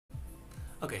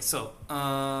Okay, so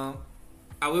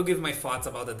I will give my thoughts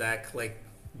about the deck, like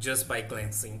just by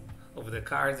glancing over the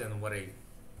cards and what I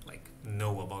like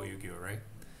know about Yu-Gi-Oh, right?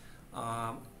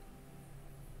 Um,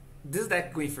 this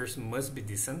deck going first must be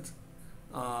decent,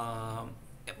 um,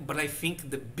 but I think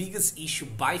the biggest issue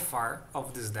by far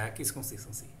of this deck is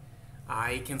consistency.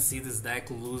 I can see this deck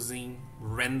losing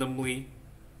randomly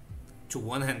to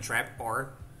one hand trap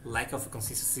or lack of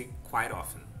consistency quite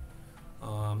often.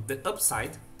 The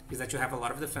upside is that you have a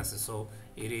lot of defenses, so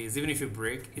it is, even if you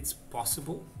break, it's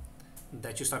possible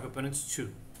that you stop opponents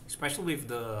too, especially with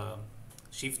the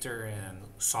shifter and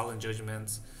solemn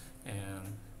judgments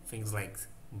and things like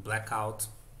blackout.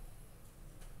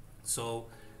 So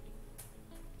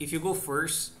if you go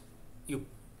first,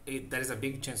 there is a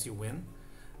big chance you win.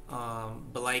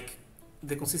 But like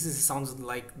the consistency sounds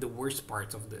like the worst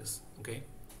part of this. Okay,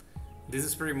 this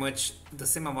is pretty much the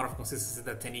same amount of consistency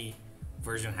that any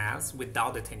version has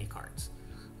without the 10 cards.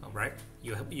 Right?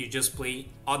 You just play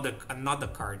another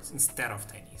cards instead of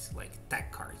 10s, like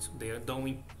tech cards. They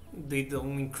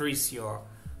don't increase your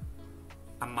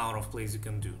amount of plays you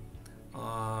can do.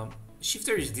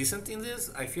 Shifter is decent in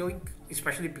this, I feel like,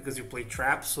 especially because you play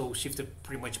trap, so Shifter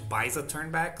pretty much buys a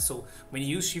turn back. So when you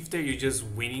use Shifter, you're just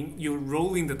winning, you're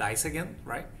rolling the dice again,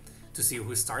 right? To see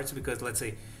who starts, because let's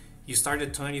say you start a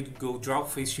turn, you go draw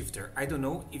face Shifter. I don't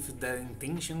know if the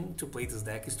intention to play this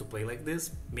deck is to play like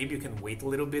this. Maybe you can wait a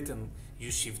little bit and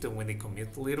use Shifter when they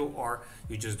commit a little, or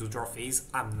you just do draw face.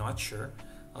 I'm not sure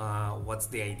what's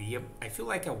the idea. I feel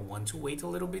like I want to wait a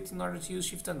little bit in order to use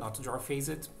Shifter, not to draw face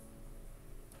it.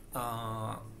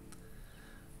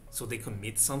 So they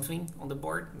commit something on the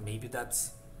board. Maybe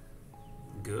that's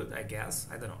good, I guess.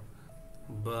 I don't know.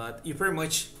 But you pretty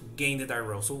much gain the die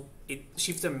roll. So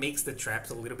Shifter makes the traps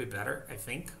a little bit better, I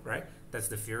think, right? That's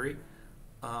the theory.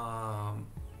 And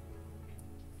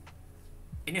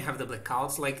you have the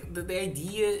blackouts. Like the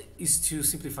idea is to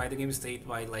simplify the game state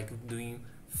by like doing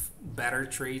better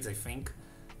trades, I think.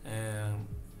 And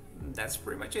that's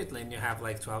pretty much it. Then you have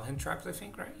like 12 hand traps, I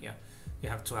think, right? Yeah. You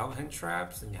have 12 hand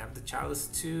traps, and you have the Chalice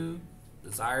 2,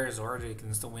 Desires, Order, you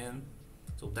can still win.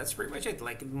 So that's pretty much it.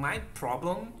 Like, my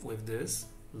problem with this,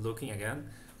 looking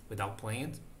again, without playing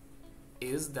it,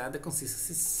 is that the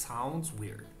consistency sounds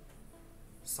weird.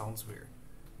 Sounds weird.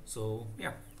 So,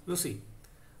 yeah, we'll see.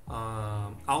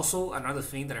 Also, another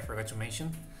thing that I forgot to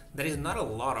mention, there is not a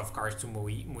lot of cards to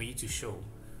Moi to show,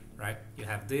 right? You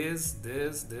have this, and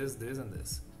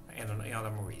this, and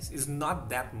other Mois. It's not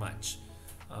that much.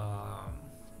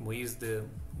 Moi is the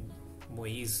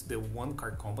one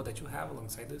card combo that you have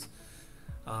alongside this.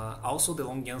 Also, the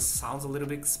Long Yans sounds a little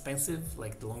bit expensive.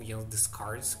 Like the Long Yans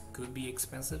discards could be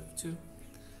expensive too,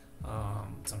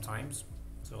 sometimes.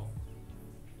 So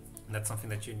that's something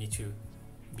that you need to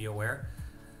be aware.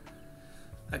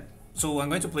 So I'm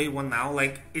going to play one now.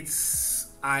 Like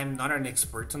I'm not an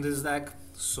expert on this deck,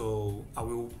 so I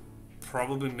will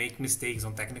probably make mistakes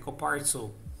on technical parts.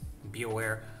 So be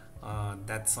aware.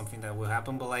 That's something that will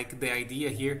happen, but like the idea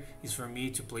here is for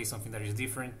me to play something that is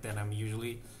different than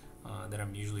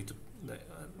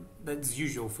that's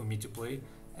usual for me to play,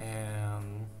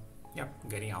 and yeah,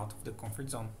 getting out of the comfort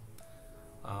zone.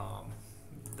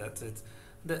 That's it.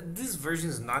 This version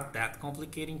is not that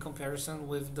complicated in comparison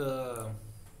with the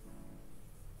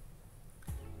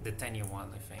 10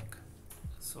 one, I think.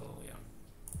 So yeah,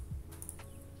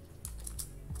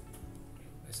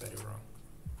 I said it wrong.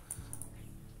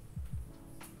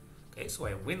 Okay, so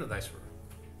I win the dice roll.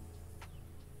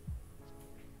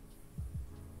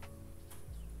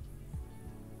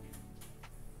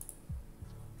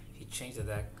 He changed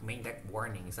the main deck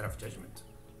warning instead of judgment.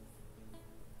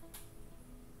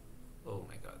 Oh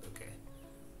my god, okay.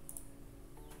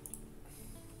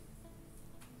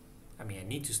 I mean, I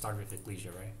need to start with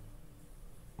Ecclesia, right?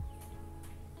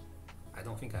 I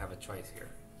don't think I have a choice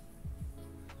here.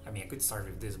 I mean, I could start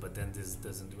with this, but then this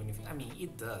doesn't do anything. I mean,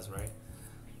 it does, right?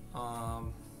 I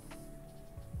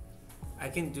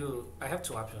have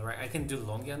two options, right? I can do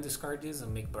Longia and discard this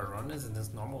and make Barones and then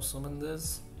normal summon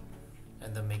this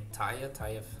and then make tie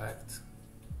effect.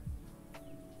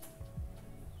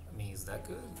 I mean, is that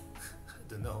good? I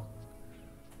don't know.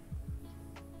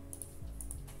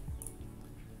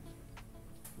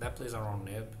 That plays our own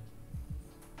nib.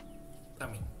 I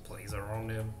mean, plays our own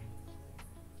nib.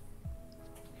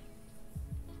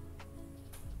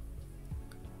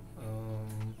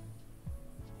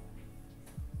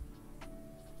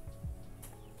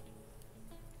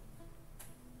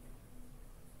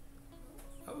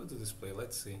 How would do this play?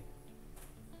 Let's see.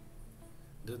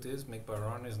 Do this, make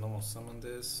Barones, normal summon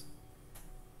this.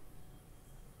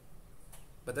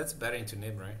 But that's better into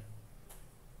nib, right?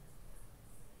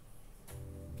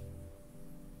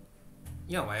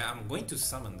 Yeah, I'm going to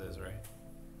summon this, right?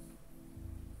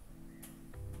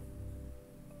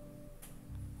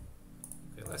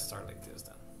 Okay, let's start like this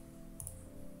then.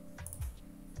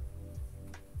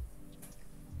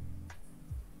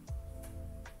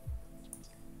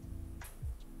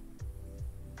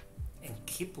 And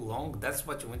keep long, that's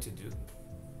what you want to do?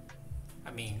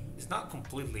 I mean, it's not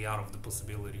completely out of the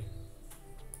possibility.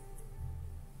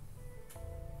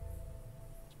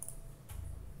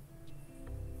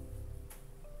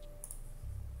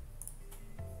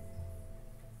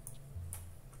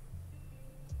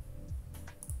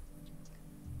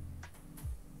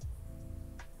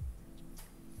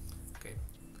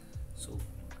 So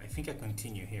I think I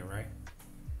continue here, right?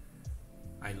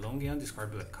 I long in,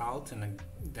 discard blackout, and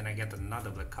then I get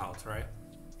another blackout, right?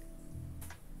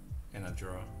 And a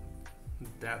draw.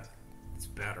 That is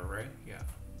better, right? Yeah.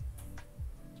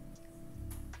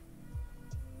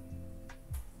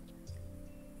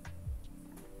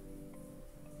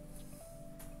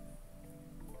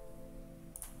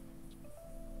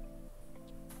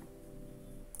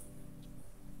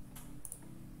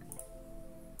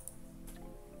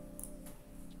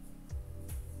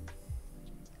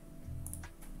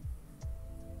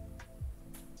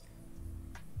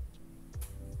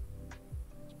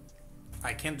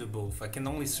 I can't do both. I can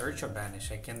only search or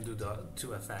banish. I can't do the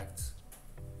two effects.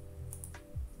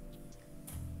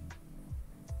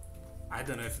 I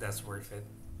don't know if that's worth it.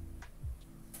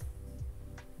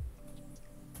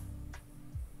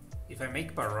 If I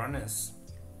make Baroness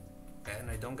and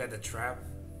I don't get the trap,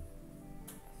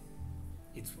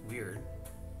 it's weird.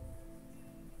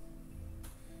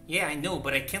 Yeah, I know,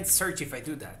 but I can't search if I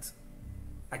do that.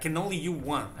 I can only do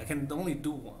one. I can only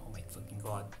do one. Oh my fucking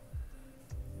god.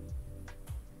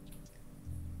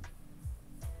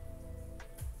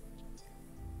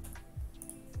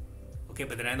 Okay,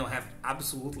 but then I don't have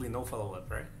absolutely no follow-up,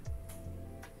 right?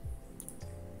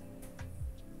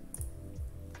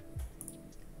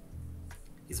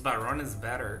 Is Baroness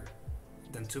better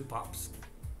than 2 pops?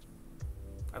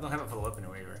 I don't have a follow-up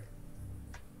anyway, right?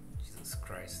 Jesus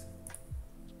Christ.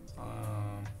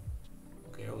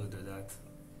 Okay, I will do that.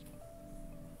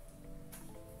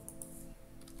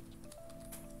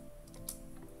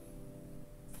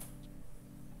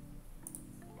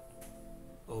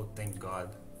 Oh, thank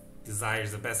God. Desire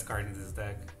is the best card in this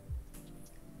deck.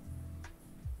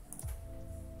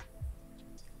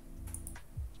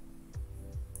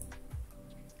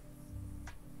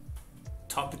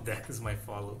 Top deck is my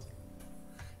follow.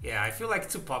 Yeah, I feel like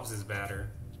 2 pops is better.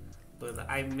 But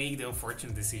I made the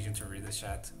unfortunate decision to read the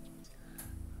chat.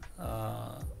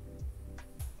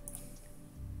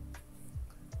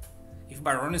 If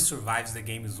Baroness survives, the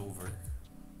game is over.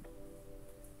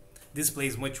 This play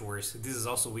is much worse. This is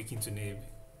also weak into Nib.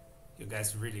 You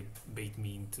guys really bait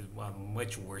me into a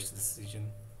much worse decision.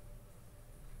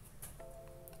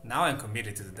 Now I'm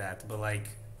committed to that, but like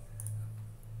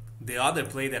the other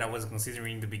play that I was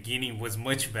considering in the beginning was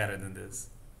much better than this.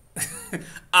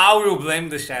 I will blame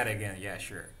the chat again. Yeah,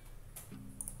 sure.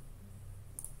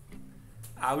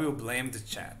 I will blame the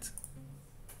chat.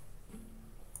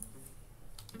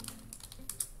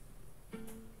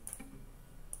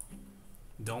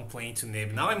 Don't play into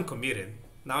Nib. Now I'm committed.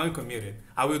 Now I'm committed.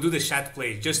 I will do the chat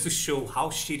play just to show how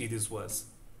shitty this was.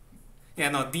 Yeah,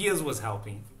 no, Diaz was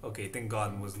helping. Okay, thank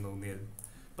God was no Nib.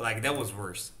 But like, that was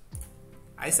worse.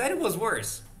 I said it was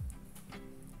worse.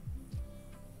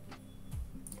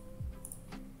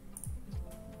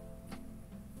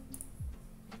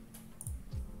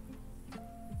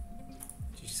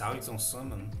 Jeez, how it's on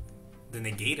summon. The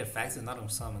negate effect is not on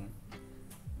summon.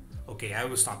 Okay, I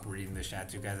will stop reading the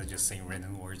chat. You guys are just saying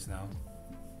random words now.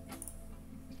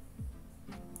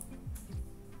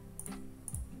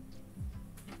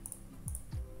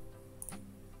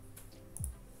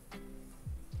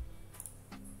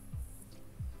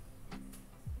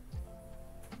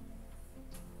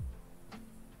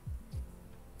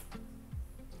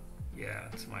 Yeah,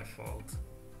 it's my fault.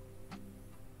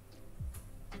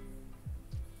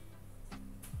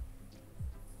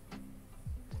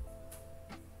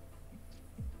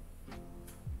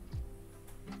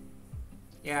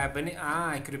 Yeah,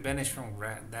 I could have banished from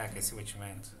deck. I see what you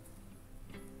meant.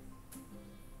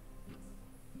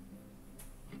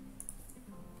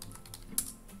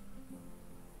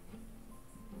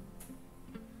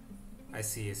 I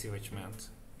see what you meant.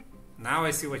 Now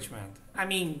I see what you meant. I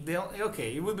mean,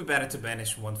 okay, it would be better to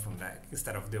banish one from deck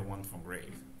instead of the one from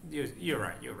grave. You're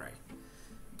right, you're right.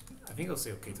 I think I'll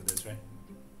say okay to this, right?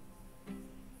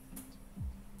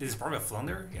 This is probably a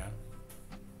Floowandereeze, yeah.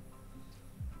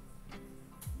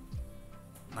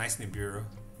 Nice Nibiru.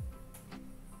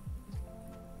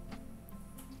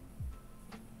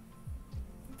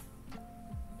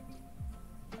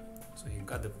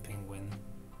 got the penguin.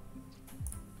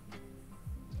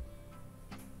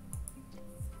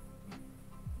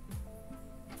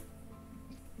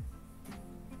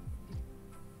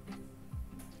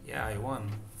 Yeah, I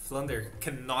won. Floowandereeze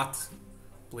cannot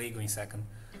play going second.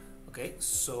 Okay,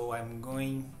 so I'm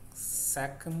going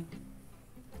second.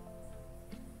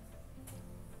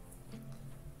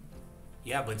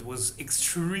 Yeah, but it was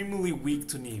extremely weak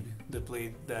to Nib, the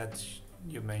play that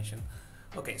you mentioned.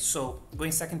 Okay, so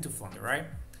going second to Floowandereeze, right?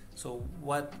 So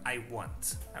what I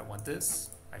want this,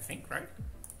 I think, right?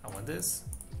 I want this,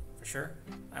 for sure.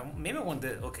 Maybe I want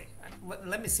this, okay.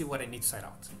 Let me see what I need to side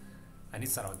out. I need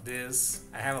to side out this.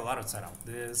 I have a lot of side out.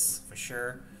 This, for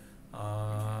sure.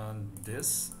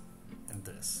 This, and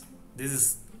this. This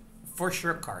is for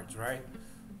sure cards, right?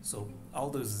 So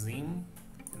Aldo Zim,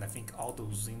 and I think Aldo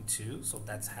Zim too, so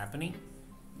that's happening.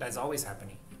 That's always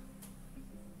happening.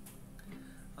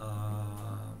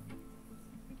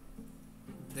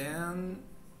 Then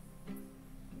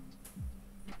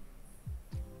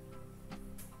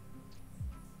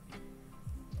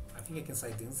I think I can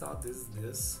side things out,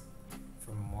 this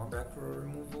for more back row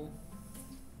removal.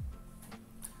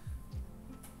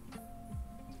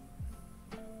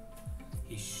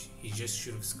 He just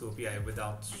should have scoped, yeah,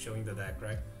 without showing the deck,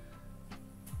 right?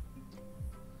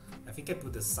 I think I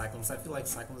put the Cyclones. I feel like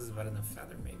Cyclones is better than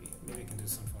Feather, maybe. Maybe I can do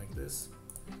something like this.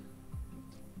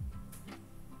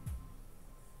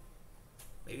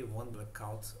 Maybe one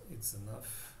blackout, it's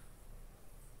enough.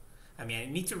 I mean, I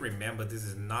need to remember this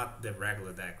is not the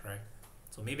regular deck, right?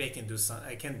 So maybe I can do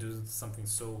something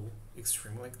so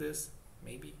extreme like this,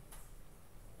 maybe.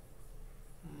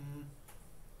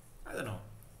 I don't know.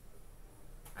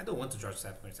 I don't want to charge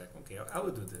that for a second. Okay, I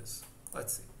will do this.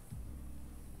 Let's see.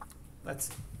 Let's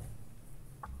see.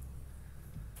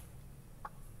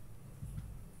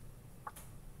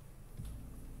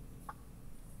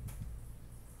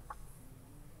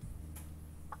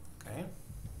 Okay.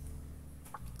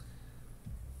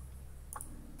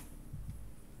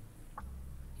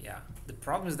 Yeah, the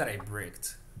problem is that I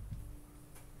bricked.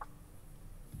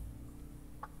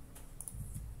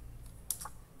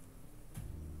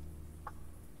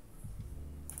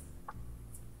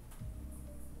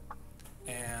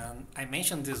 And I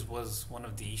mentioned this was one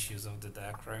of the issues of the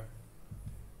deck, right?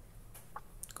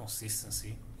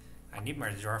 Consistency. I need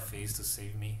my draw phase to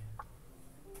save me.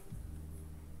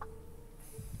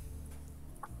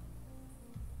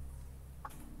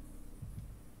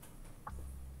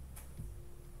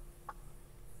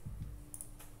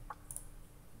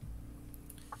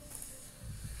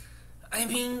 I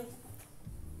mean,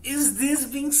 is this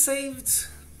being saved?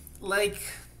 Like,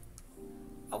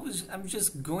 I'm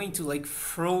just going to like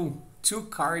throw 2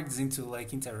 cards into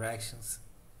like interactions.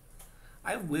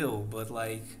 I will, but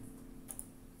like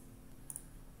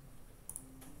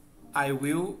I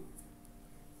will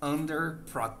under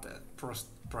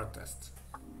protest.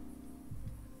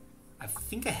 I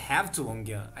think I have to long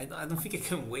gun. I don't think I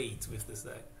can wait with this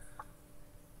deck.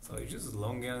 So I just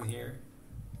long gun here.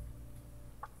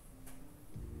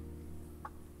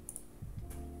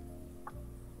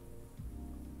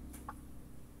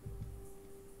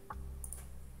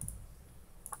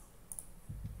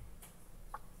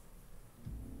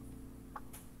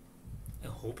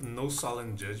 Hope no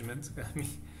solemn judgment. I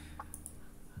mean,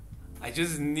 I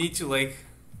just need to like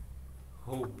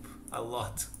hope a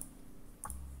lot.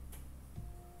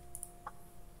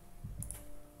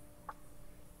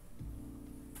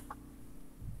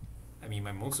 I mean,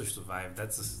 my monster survived.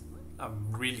 That's a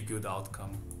really good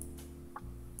outcome.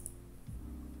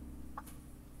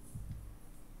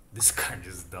 This card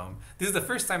is dumb. This is the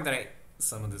first time that I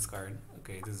summoned this card.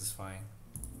 Okay, this is fine.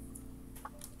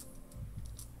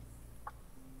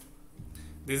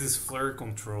 This is Flare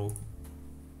Control.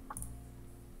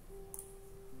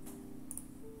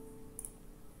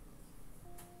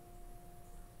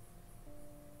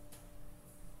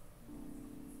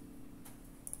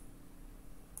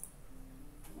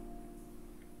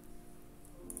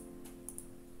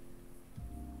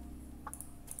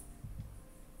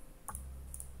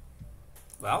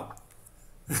 Well,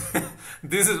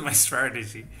 this is my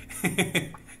strategy.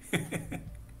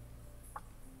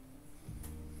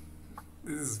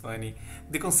 This is funny.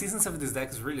 The consistency of this deck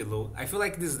is really low. I feel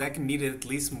like this deck needed at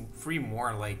least 3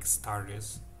 more like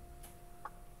starters.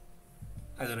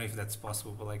 I don't know if that's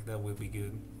possible, but like that would be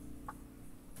good.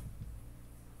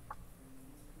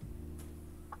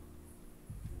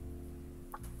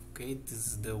 Okay, this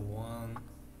is the one.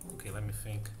 Okay, let me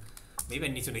think. Maybe I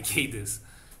need to negate this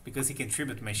because he can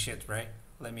tribute my shit, right?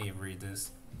 Let me read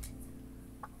this.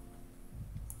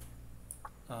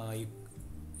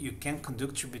 you can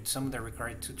conduct tribute summon that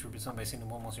require 2 tribute summon by sending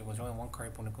one monster equals one card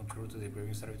opponent control to the graveyard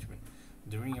instead of tribute.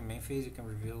 During your main phase, you can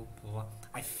reveal blah, blah.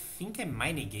 I think I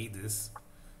might negate this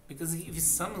because if he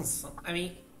summons, I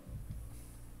mean,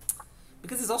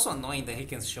 because it's also annoying that he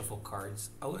can shuffle cards.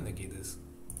 I will negate this.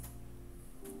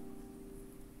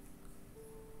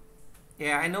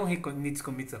 Yeah, I know he needs to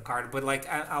commit a card, but like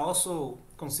I also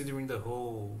considering the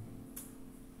whole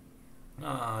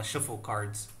shuffle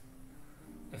cards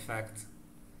effect.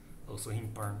 Also him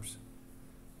perms.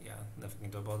 Yeah, definitely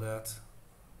do about that.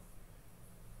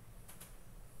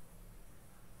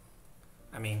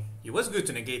 I mean, it was good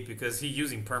to negate because he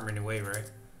using perm anyway,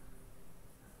 right?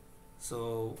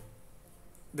 So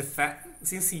the fact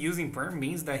since he using perm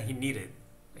means that he needed.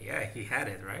 Yeah, he had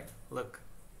it, right? Look.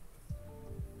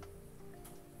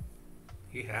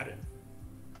 He had it.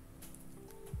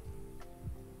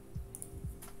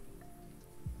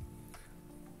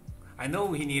 I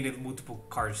know he needed multiple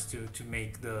cards to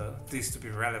make this to be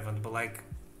relevant, but like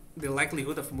the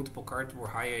likelihood of multiple cards were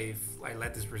higher if I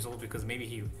let this result because maybe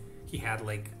he had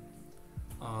like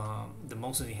the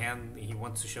monster in hand. He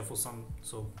wants to shuffle some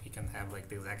so he can have like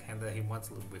the exact hand that he wants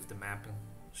with the map and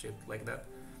shit like that.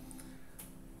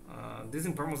 This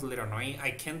imperm was a little annoying.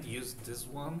 I can't use this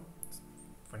one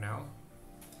for now.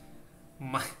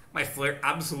 My flare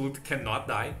absolutely cannot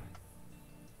die.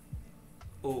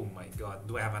 Oh my god,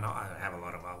 do I have an out? I have a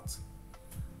lot of outs.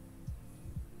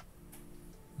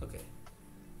 Okay.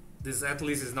 This at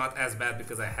least is not as bad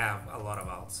because I have a lot of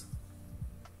outs.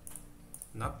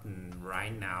 Not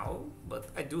right now, but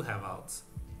I do have outs.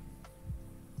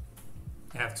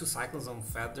 I have 2 cycles on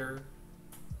Feather.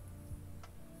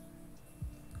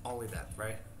 Only that,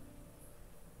 right?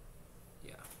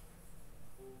 Yeah.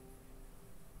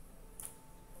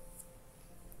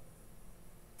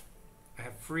 I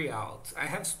have 3 outs. I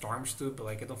have Storms too, but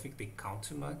like I don't think they count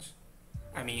too much.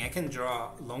 I mean, I can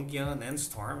draw Longyan and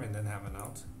Storm and then have an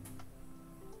out.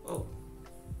 Oh,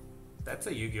 that's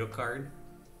a Yu-Gi-Oh card.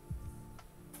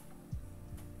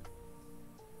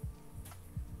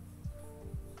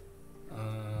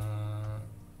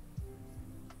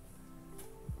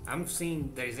 I'm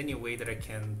seeing there is any way that I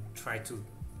can try to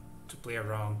play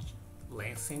around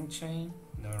Lancing Chain.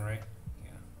 No, right?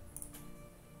 Yeah.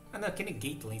 Oh no, can I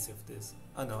gate Lance with this?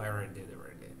 Oh no, I already did.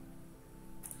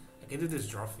 I can do this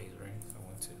draw phase, right? If I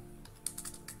want to.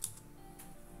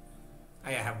 Oh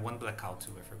yeah, I have 1 blackout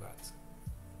too, I forgot.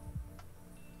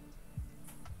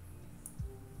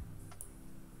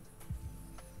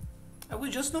 I will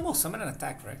just normal summon and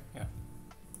attack, right? Yeah.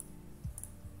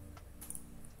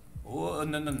 Oh,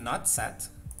 no, not set.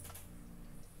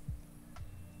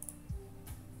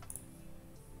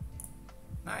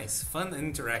 Nice, fun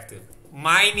and interactive.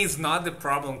 Mine is not the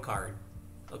problem card,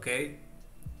 okay?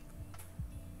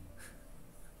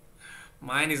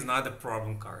 Mine is not the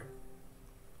problem card.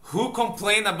 Who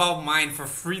complained about mine for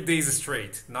 3 days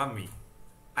straight? Not me.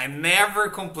 I never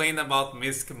complained about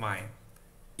Mystic Mine.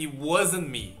 It wasn't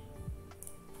me.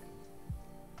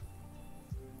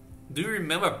 Do you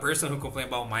remember a person who complained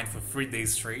about mine for 3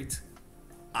 days straight?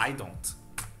 I don't.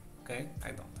 Okay?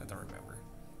 I don't remember.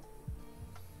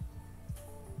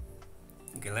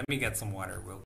 Okay, let me get some water real